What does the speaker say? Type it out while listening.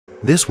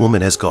This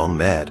woman has gone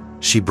mad.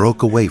 She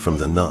broke away from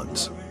the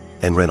nuns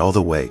and ran all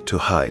the way to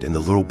hide in the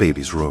little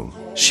baby's room.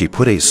 She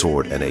put a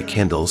sword and a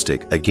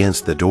candlestick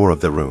against the door of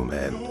the room,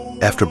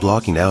 and after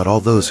blocking out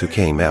all those who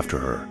came after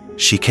her,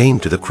 she came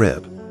to the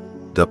crib.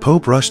 The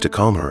Pope rushed to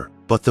calm her,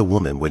 but the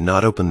woman would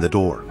not open the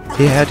door.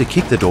 He had to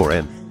kick the door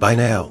in. By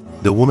now,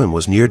 the woman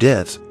was near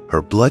death,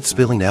 her blood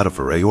spilling out of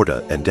her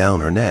aorta and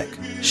down her neck.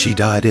 She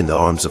died in the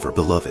arms of her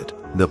beloved.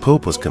 The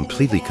Pope was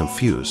completely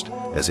confused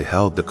as he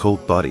held the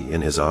cold body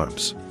in his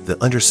arms.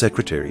 The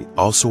undersecretary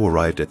also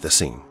arrived at the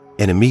scene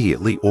and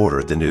immediately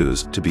ordered the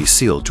news to be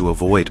sealed to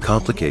avoid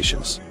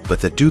complications.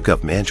 But the Duke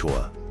of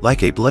Mantua,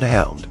 like a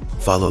bloodhound,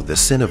 followed the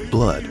scent of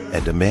blood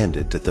and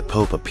demanded that the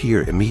Pope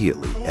appear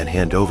immediately and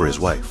hand over his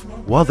wife.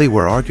 While they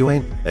were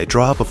arguing, a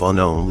drop of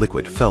unknown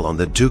liquid fell on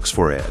the Duke's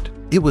forehead.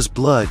 It was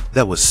blood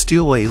that was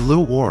still a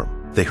little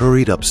warm. They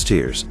hurried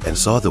upstairs and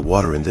saw the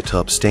water in the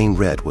tub stained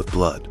red with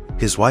blood.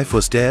 His wife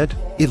was dead.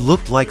 It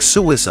looked like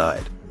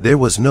suicide. There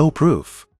was no proof.